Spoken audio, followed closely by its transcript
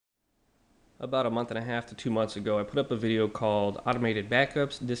About a month and a half to 2 months ago, I put up a video called Automated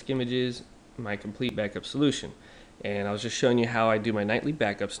Backups, Disk Images, My Complete Backup Solution. And I was just showing you how I do my nightly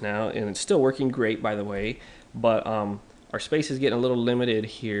backups now, and it's still working great, by the way, but our space is getting a little limited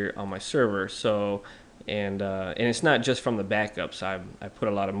here on my server, so and it's not just from the backups. I put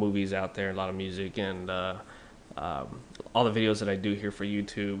a lot of movies out there, a lot of music, and all the videos that I do here for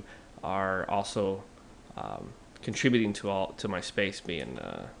YouTube are also contributing to my space being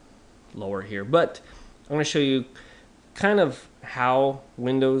lower here. But I'm going to show you kind of how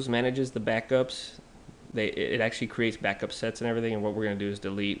Windows manages the backups. It actually creates backup sets and everything, and what we're going to do is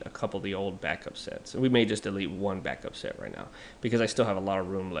delete a couple of the old backup sets. And we may just delete one backup set right now because I still have a lot of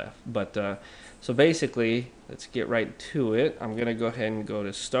room left. But so basically, let's get right to it. I'm going to go ahead and go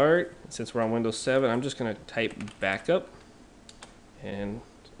to Start. Since we're on Windows 7, I'm just going to type Backup, and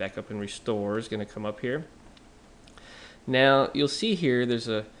Backup and Restore is going to come up here. Now you'll see here there's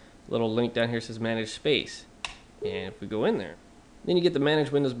a little link down here that says Manage Space, and if we go in there, then you get the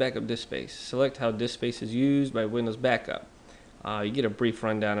Manage Windows Backup Disk Space. Select how disk space is used by Windows Backup. You get a brief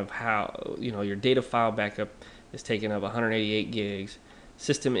rundown of how your data file backup is taking up 188 gigs.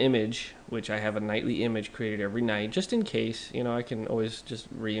 System image, which I have a nightly image created every night, just in case. I can always just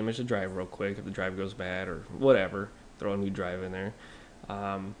re-image the drive real quick if the drive goes bad or whatever. Throw a new drive in there.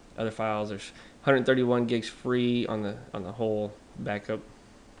 Other files, there's 131 gigs free on the whole backup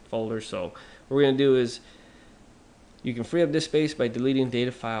folder. So what we're going to do is you can free up disk space by deleting data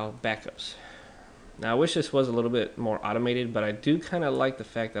file backups. Now I wish this was a little bit more automated, but I do kind of like the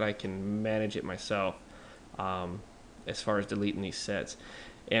fact that I can manage it myself as far as deleting these sets.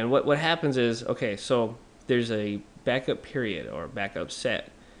 And what happens is, okay, so there's a backup period or backup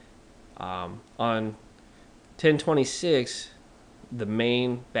set. On 10/26, the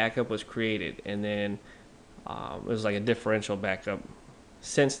main backup was created, and then it was like a differential backup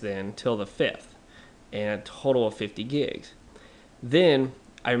since then till the 5th, and a total of 50 gigs. Then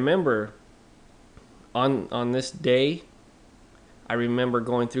I remember on this day, I remember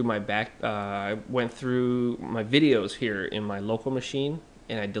going through my I went through my videos here in my local machine,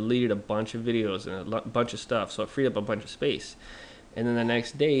 and I deleted a bunch of videos and a bunch of stuff, so it freed up a bunch of space. And then the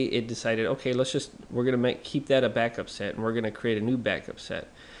next day it decided, okay, we're gonna keep that a backup set, and we're gonna create a new backup set.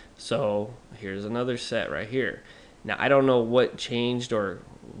 So here's another set right here. Now I don't know what changed or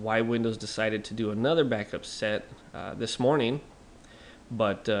why Windows decided to do another backup set this morning,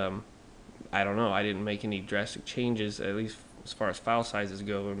 but I don't know. I didn't make any drastic changes, at least as far as file sizes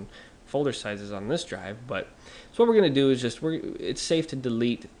go and folder sizes on this drive. But so what we're going to do is it's safe to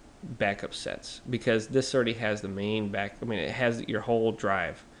delete backup sets because this already has the main it has your whole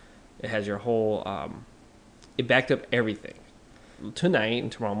drive. It has your whole it backed up everything. Tonight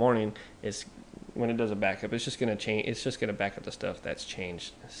and tomorrow morning is when it does a backup. It's just going to change. It's just going to back up the stuff that's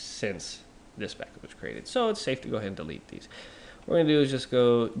changed since this backup was created. So it's safe to go ahead and delete these. What we're going to do is just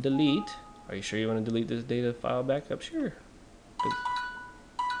go delete. Are you sure you want to delete this data file backup? Sure.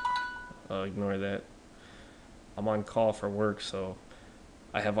 I'll ignore that. I'm on call for work, so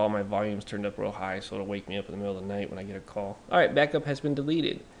I have all my volumes turned up real high, so it'll wake me up in the middle of the night when I get a call. Alright, backup has been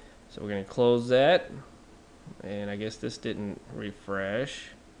deleted. So we're going to close that. And I guess this didn't refresh.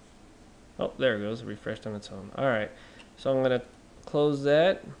 Oh, there it goes. It refreshed on its own. Alright, so I'm going to close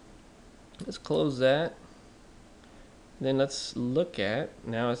that. Let's close that. Then let's look at,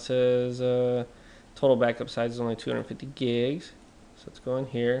 now it says total backup size is only 250 gigs. So let's go in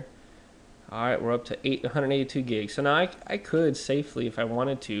here. Alright, we're up to 182 gigs. So now I could safely, if I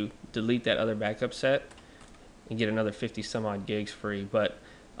wanted to, delete that other backup set and get another 50 some odd gigs free, but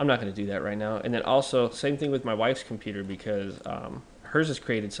I'm not going to do that right now. And then also, same thing with my wife's computer because hers has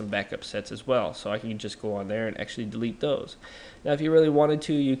created some backup sets as well, so I can just go on there and actually delete those. Now if you really wanted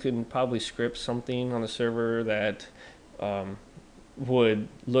to, you can probably script something on the server that would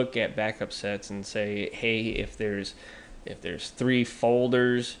look at backup sets and say, hey, if there's 3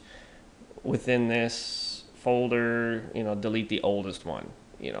 folders within this folder, delete the oldest one,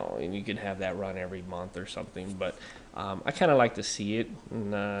 and you could have that run every month or something. But I kind of like to see it,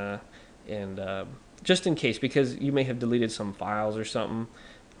 and just in case, because you may have deleted some files or something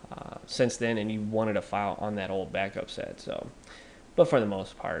since then, and you wanted a file on that old backup set. So, but for the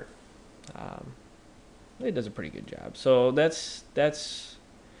most part, it does a pretty good job. So that's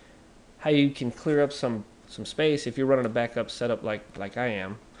how you can clear up some space if you're running a backup setup like I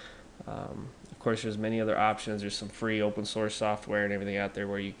am. Of course, there's many other options. There's some free open source software and everything out there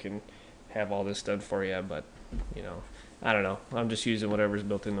where you can have all this done for you. But I don't know. I'm just using whatever's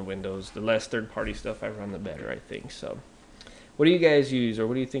built into Windows. The less third-party stuff I run, the better, I think. So, what do you guys use, or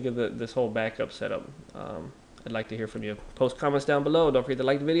what do you think of this whole backup setup? I'd like to hear from you. Post comments down below. Don't forget to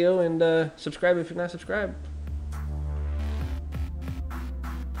like the video and subscribe if you're not subscribed.